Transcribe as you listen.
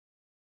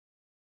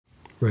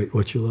Write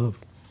what you love.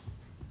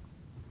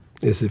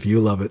 As if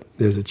you love it,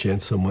 there's a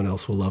chance someone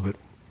else will love it.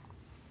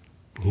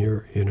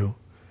 Here,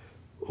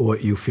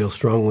 what you feel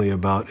strongly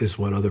about is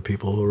what other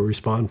people will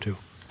respond to.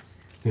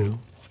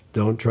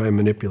 Don't try and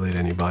manipulate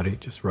anybody.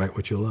 Just write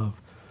what you love.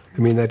 I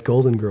mean, that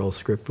Golden Girls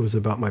script was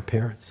about my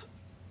parents,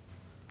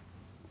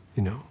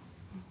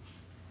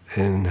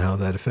 and how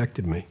that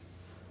affected me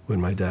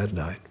when my dad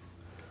died.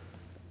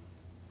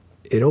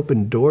 It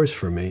opened doors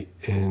for me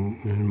in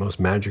the most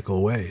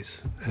magical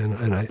ways,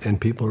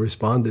 and people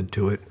responded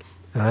to it.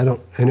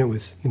 And it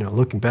was,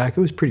 looking back,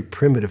 it was a pretty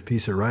primitive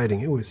piece of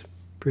writing. It was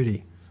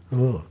pretty,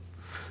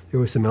 there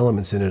were some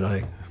elements in it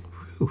I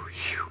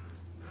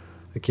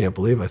can't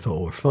believe I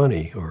thought were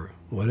funny or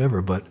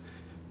whatever, but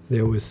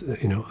there was,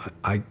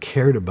 I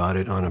cared about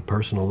it on a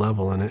personal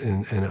level,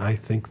 and I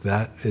think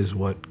that is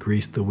what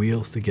greased the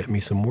wheels to get me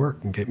some work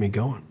and get me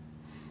going.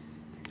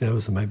 That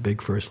was my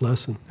big first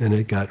lesson, and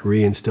it got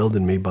reinstilled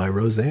in me by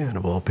Roseanne,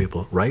 of all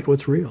people. Write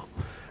what's real.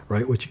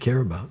 Write what you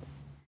care about.